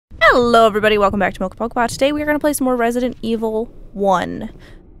Hello everybody, welcome back to Mocha Pokebot. Today we are going to play some more Resident Evil 1.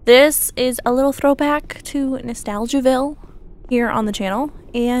 This is a little throwback to Nostalgiaville here on the channel,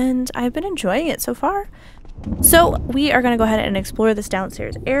 and I've been enjoying it so far. So we are going to go ahead and explore this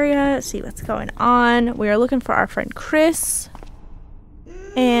downstairs area, see what's going on. We are looking for our friend Chris,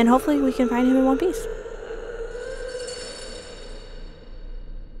 and hopefully we can find him in one piece.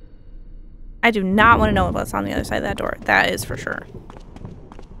 I do not want to know what's on the other side of that door, that is for sure.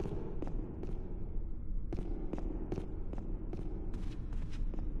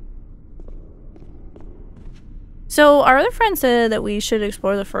 So our other friend said that we should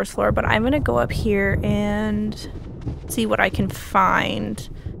explore the first floor, but I'm gonna go up here and see what I can find.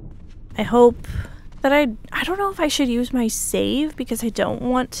 I hope that I don't know if I should use my save because I don't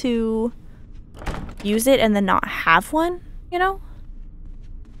want to use it and then not have one, you know?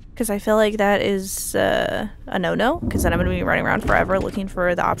 Because I feel like that is a no-no, because then I'm gonna be running around forever looking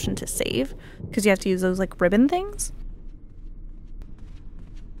for the option to save, because you have to use those like ribbon things.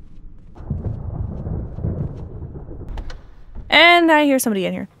 And I hear somebody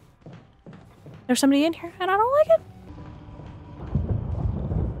in here. There's somebody in here and I don't like it.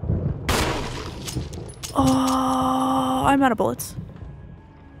 Oh, I'm out of bullets.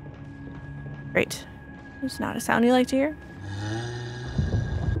 Great. It's not a sound you like to hear.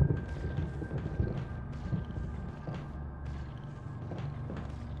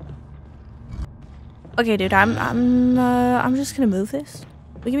 Okay, dude, I'm just gonna move this.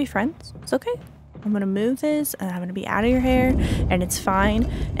 We can be friends. It's okay. I'm gonna move this and I'm gonna be out of your hair and it's fine.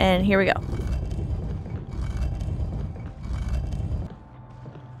 And here we go.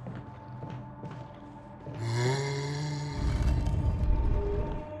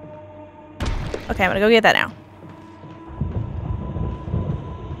 Okay, I'm gonna go get that now.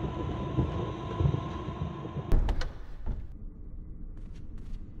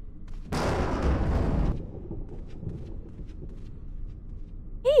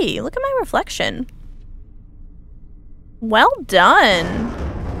 Hey, look at my reflection. Well done.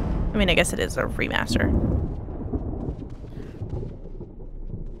 I mean, I guess it is a remaster.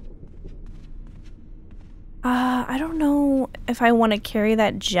 I don't know if I want to carry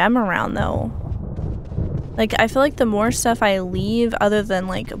that gem around though. Like, I feel like the more stuff I leave other than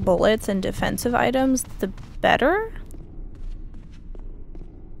like bullets and defensive items, the better.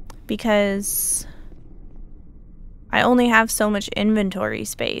 Because I only have so much inventory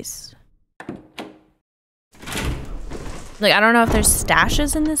space. Like, I don't know if there's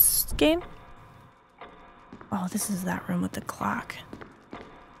stashes in this game. Oh, this is that room with the clock.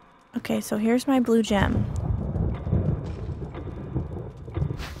 Okay, so here's my blue gem.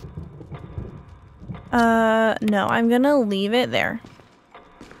 No, I'm gonna leave it there.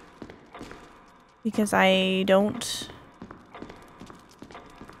 Because I don't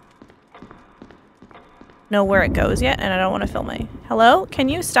know where it goes yet, and I don't want to film my... Hello? Can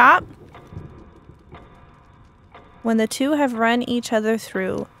you stop? When the two have run each other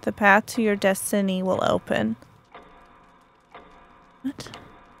through, the path to your destiny will open. What?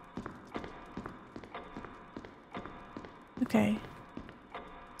 Okay.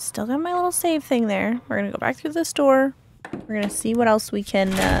 Still got my little save thing there. We're gonna go back through this door. We're gonna see what else we can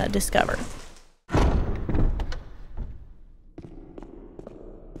discover.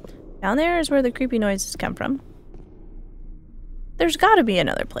 Down there is where the creepy noises come from. There's gotta be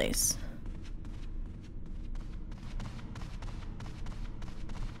another place.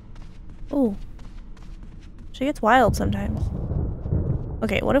 Ooh. She gets wild sometimes.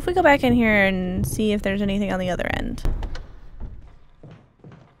 Okay, what if we go back in here and see if there's anything on the other end?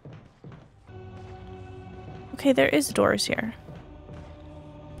 Okay, there is doors here.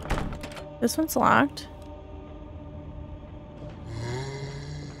 This one's locked.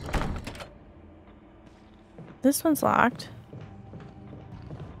 This one's locked.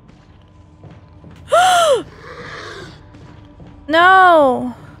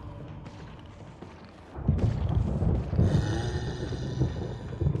 No!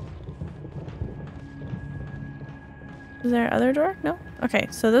 Is there another door? No? Okay,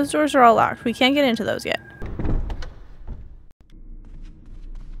 so those doors are all locked. We can't get into those yet.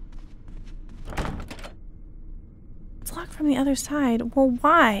 It's locked from the other side. Well,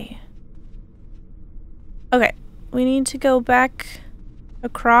 why? Okay, we need to go back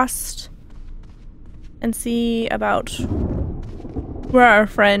across and see about where our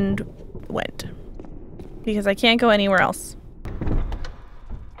friend went. Because I can't go anywhere else.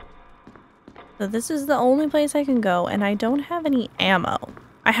 So this is the only place I can go, and I don't have any ammo.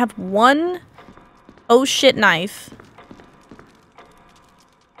 I have one oh shit knife.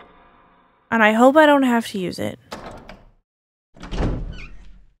 And I hope I don't have to use it.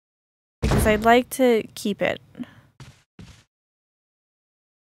 because I'd like to keep it.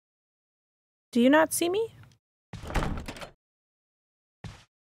 Do you not see me?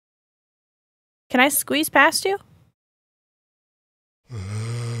 Can I squeeze past you?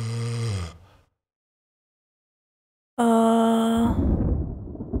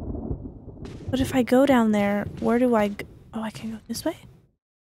 But if I go down there, where do I go? Oh, I can go this way?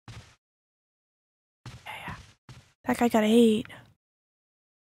 Yeah. That guy got 8.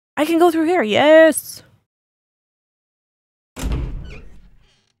 I can go through here. Yes!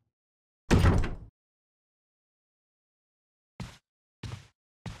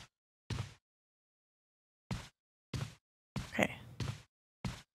 Okay.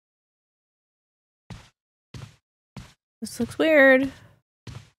 This looks weird.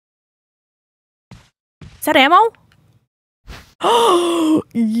 Is that ammo? Oh,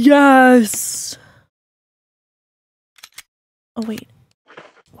 yes! Oh, wait.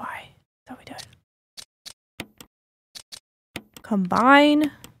 Why? That's how we do it.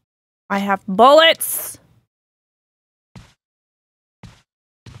 Combine. I have bullets!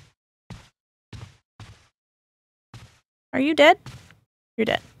 Are you dead? You're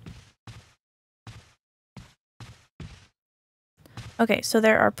dead. Okay, so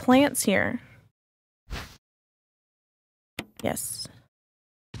there are plants here. Yes.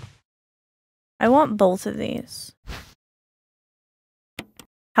 I want both of these.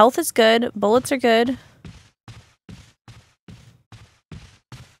 Health is good. Bullets are good.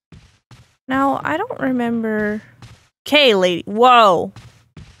 Now, I don't remember... Okay, lady. Whoa!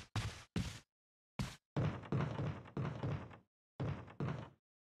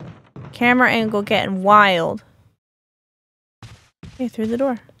 Camera angle getting wild. Okay, through the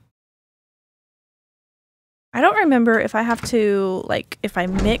door. I don't remember if I have to, like, if I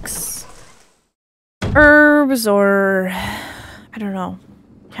mix herbs or... I don't know.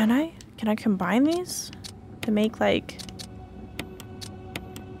 Can I? Can I combine these to make, like,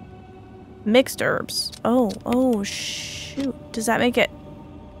 mixed herbs? Oh, shoot. Does that make it...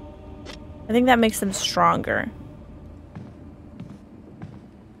 I think that makes them stronger.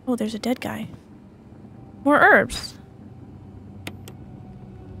 Oh, there's a dead guy. More herbs.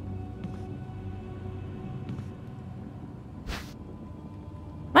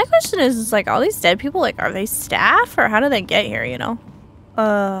 My question is like, all these dead people, like, are they staff or how do they get here, you know?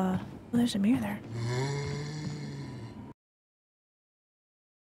 Oh, there's a mirror there.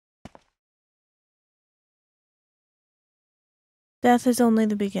 Death is only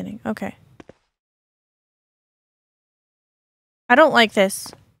the beginning. Okay. I don't like this.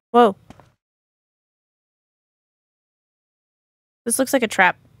 Whoa. This looks like a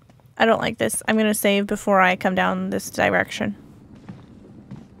trap. I don't like this. I'm gonna save before I come down this direction.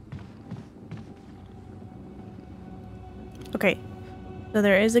 Okay. So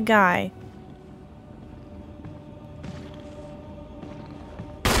there is a guy.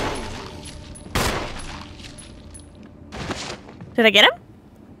 Did I get him?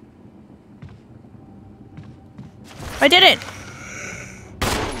 I didn't!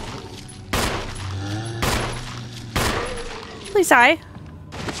 Please die.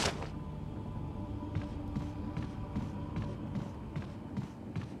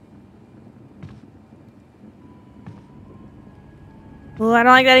 Ooh, I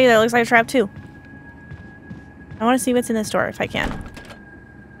don't like that either. It looks like a trap too. I want to see what's in this door if I can.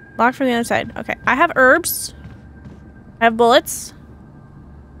 Locked from the other side. Okay. I have herbs. I have bullets.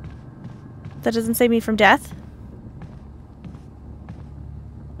 That doesn't save me from death.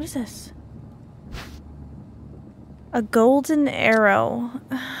 What is this? A golden arrow.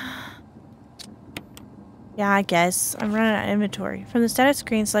 Yeah, I guess. I'm running out of inventory. From the status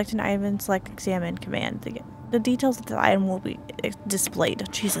screen, select an item and select examine command. The details of the item will be displayed.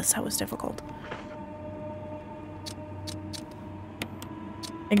 Jesus, that was difficult.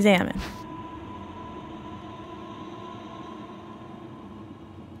 Examine.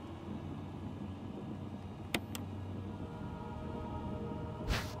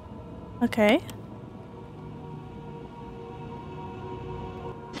 Okay.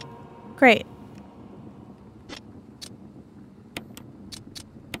 Great.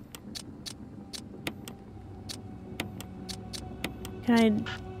 Can I...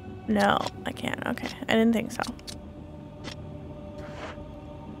 No, I can't. Okay, I didn't think so.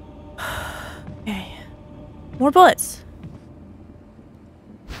 Okay. More bullets.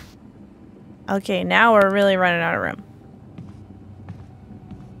 Okay, now we're really running out of room.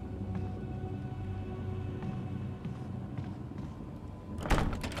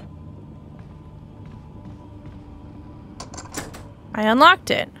 I unlocked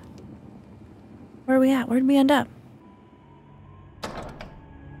it. Where are we at? Where'd we end up?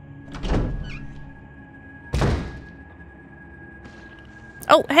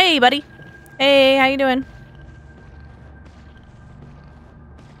 Oh, hey, buddy. Hey, how you doing?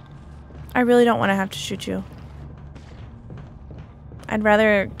 I really don't want to have to shoot you. I'd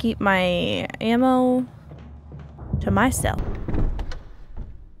rather keep my ammo to myself.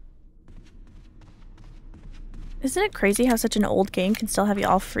 Isn't it crazy how such an old game can still have you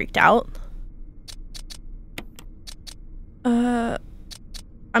all freaked out?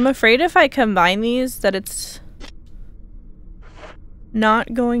 I'm afraid if I combine these that it's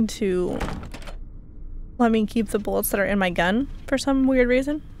not going to let me keep the bullets that are in my gun for some weird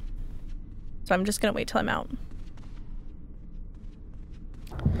reason. So I'm just gonna wait till I'm out.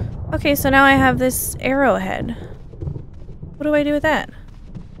 Okay, so now I have this arrowhead. What do I do with that?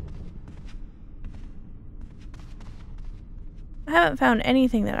 I haven't found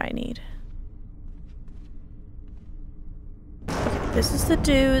anything that I need. Okay, this is the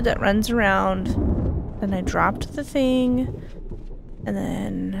dude that runs around. Then I dropped the thing. And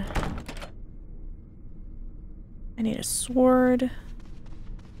then I need a sword.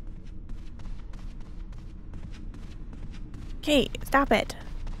 Okay, stop it.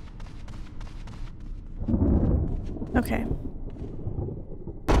 Okay.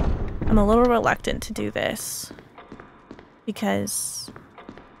 I'm a little reluctant to do this because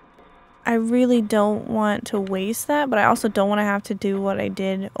I really don't want to waste that, but I also don't want to have to do what I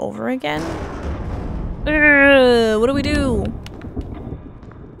did over again. What do we do?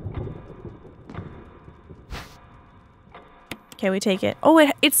 Okay, we take it.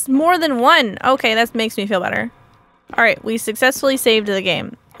 Oh, it's more than one. Okay, that makes me feel better. Alright, we successfully saved the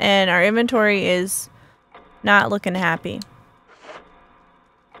game, and our inventory is not looking happy.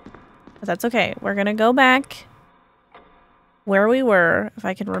 But that's okay. We're gonna go back where we were, if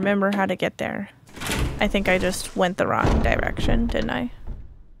I can remember how to get there. I think I just went the wrong direction, didn't I?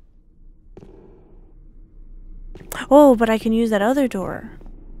 Oh, but I can use that other door.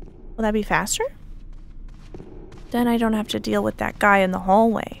 Will that be faster? Then I don't have to deal with that guy in the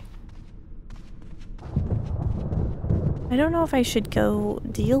hallway. I don't know if I should go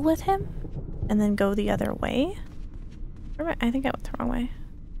deal with him and then go the other way. I think I went the wrong way.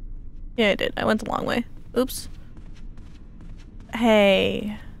 Yeah, I did. I went the long way. Oops.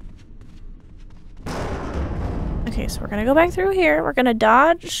 Hey. Okay, so we're gonna go back through here. We're gonna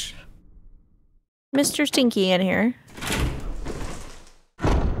dodge Mr. Stinky in here.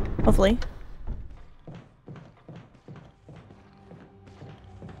 Hopefully.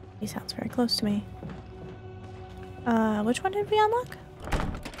 He sounds very close to me. Which one did we unlock?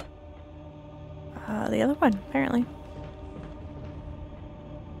 The other one, apparently.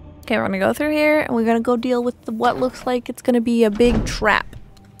 Okay, we're gonna go through here and we're gonna go deal with what looks like it's gonna be a big trap.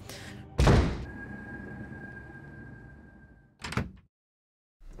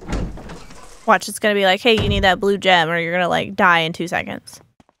 Watch, it's gonna be like, hey, you need that blue gem or you're gonna like die in 2 seconds.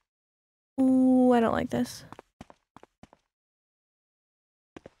 Ooh, I don't like this.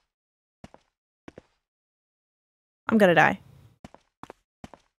 I'm gonna die.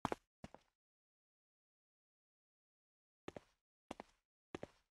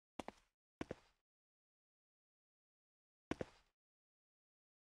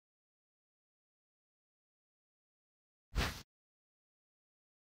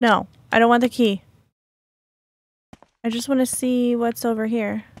 No, I don't want the key. I just want to see what's over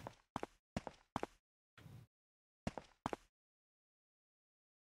here.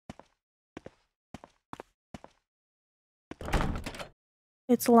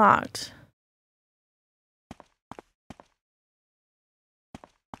 It's locked.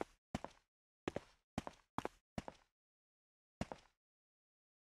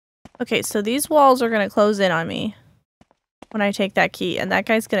 Okay, so these walls are gonna close in on me when I take that key, and that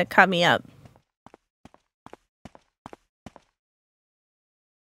guy's gonna cut me up.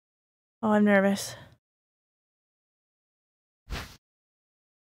 Oh, I'm nervous.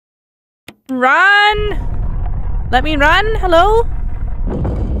 Run! Let me run? Hello?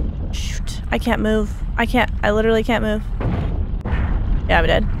 Shoot. I can't move. I literally can't move. Yeah, I'm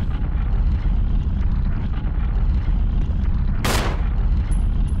dead.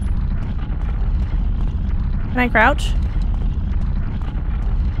 Can I crouch?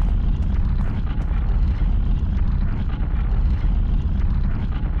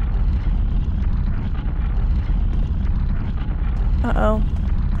 Uh-oh.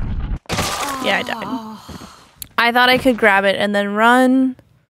 Yeah, I died. I thought I could grab it and then run.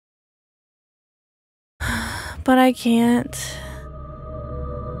 But I can't.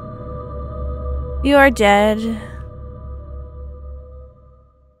 You are dead.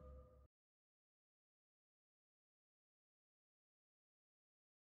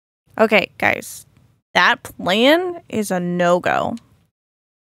 Okay, guys. That plan is a no-go.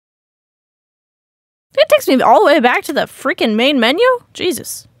 It takes me all the way back to the freaking main menu?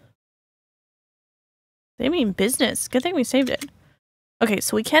 Jesus. They mean business. Good thing we saved it. Okay,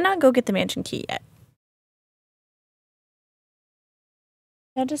 so we cannot go get the mansion key yet.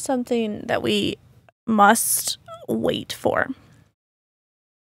 That is something that we must wait for.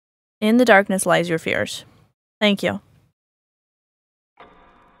 In the darkness lies your fears. Thank you.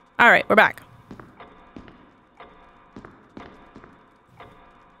 Alright, we're back.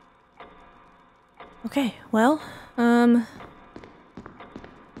 Okay, well, I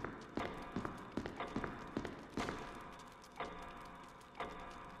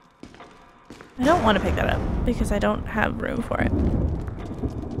don't want to pick that up because I don't have room for it.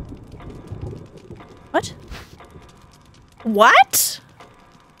 What? What?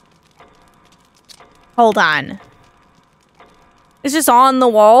 Hold on. It's just on the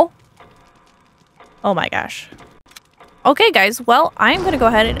wall? Oh my gosh. Okay, guys. Well, I'm going to go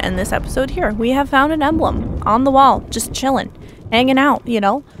ahead and end this episode here. We have found an emblem on the wall, just chilling, hanging out, you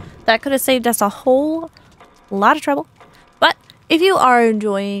know? That could have saved us a whole lot of trouble. But if you are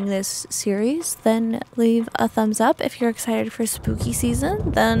enjoying this series, then leave a thumbs up. If you're excited for spooky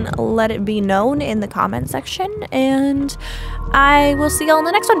season, then let it be known in the comment section. And I will see y'all in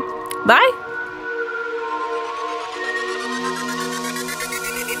the next one. Bye!